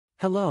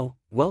Hello,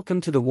 welcome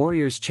to the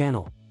Warriors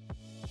channel.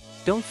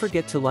 Don't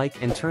forget to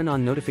like and turn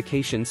on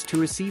notifications to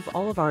receive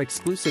all of our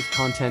exclusive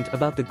content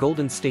about the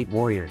Golden State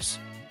Warriors.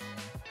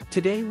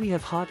 Today we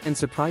have hot and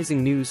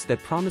surprising news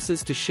that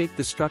promises to shake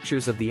the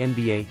structures of the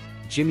NBA.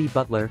 Jimmy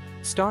Butler,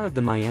 star of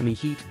the Miami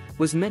Heat,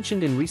 was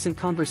mentioned in recent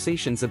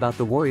conversations about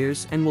the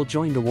Warriors and will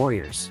join the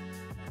Warriors.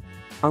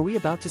 Are we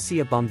about to see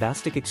a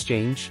bombastic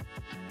exchange?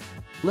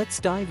 Let's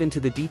dive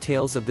into the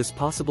details of this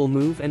possible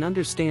move and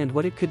understand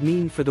what it could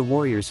mean for the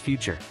Warriors'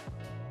 future.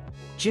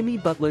 Jimmy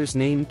Butler's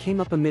name came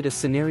up amid a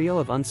scenario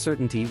of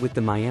uncertainty with the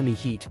Miami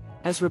Heat,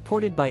 as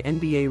reported by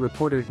NBA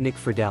reporter Nick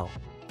Friedell.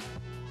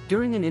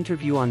 During an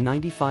interview on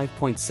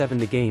 95.7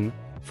 The Game,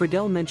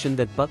 Friedell mentioned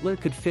that Butler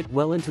could fit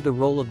well into the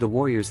role of the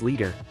Warriors'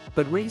 leader,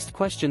 but raised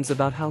questions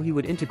about how he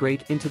would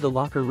integrate into the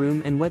locker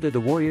room and whether the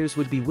Warriors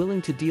would be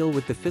willing to deal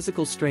with the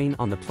physical strain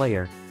on the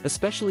player,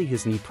 especially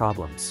his knee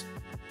problems.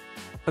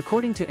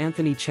 According to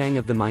Anthony Chang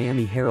of the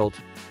Miami Herald,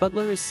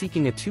 Butler is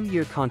seeking a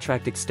 2-year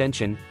contract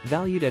extension,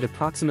 valued at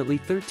approximately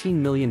 $13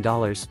 million,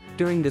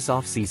 during this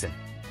offseason.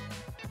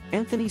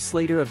 Anthony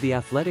Slater of The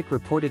Athletic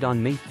reported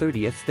on May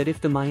 30th that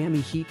if the Miami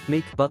Heat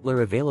make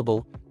Butler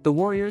available, the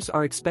Warriors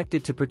are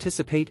expected to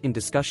participate in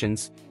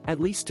discussions,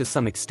 at least to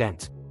some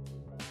extent.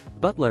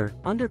 Butler,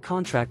 under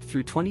contract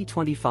through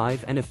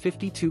 2025 and a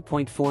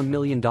 $52.4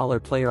 million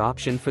player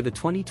option for the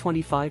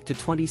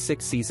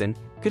 2025-26 season,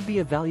 could be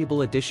a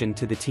valuable addition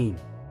to the team.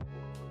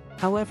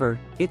 However,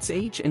 its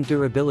age and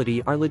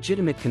durability are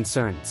legitimate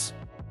concerns.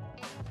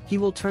 He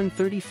will turn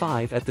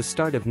 35 at the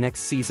start of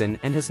next season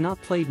and has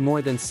not played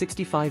more than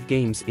 65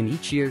 games in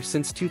each year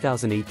since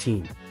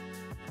 2018.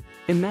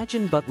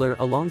 Imagine Butler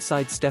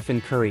alongside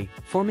Stephen Curry,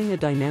 forming a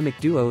dynamic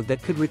duo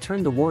that could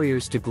return the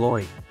Warriors to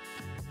glory.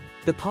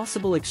 The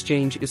possible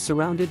exchange is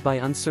surrounded by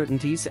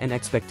uncertainties and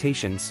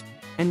expectations,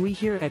 and we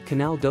here at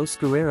Canal dos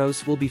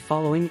Guerreros will be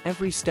following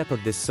every step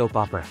of this soap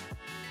opera.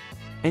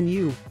 And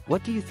you,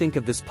 what do you think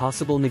of this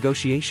possible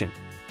negotiation?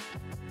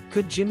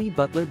 Could Jimmy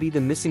Butler be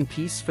the missing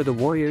piece for the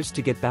Warriors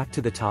to get back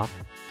to the top?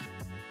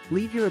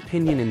 Leave your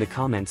opinion in the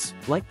comments,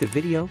 like the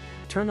video,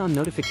 turn on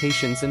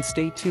notifications and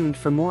stay tuned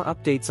for more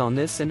updates on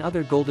this and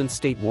other Golden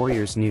State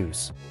Warriors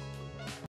news.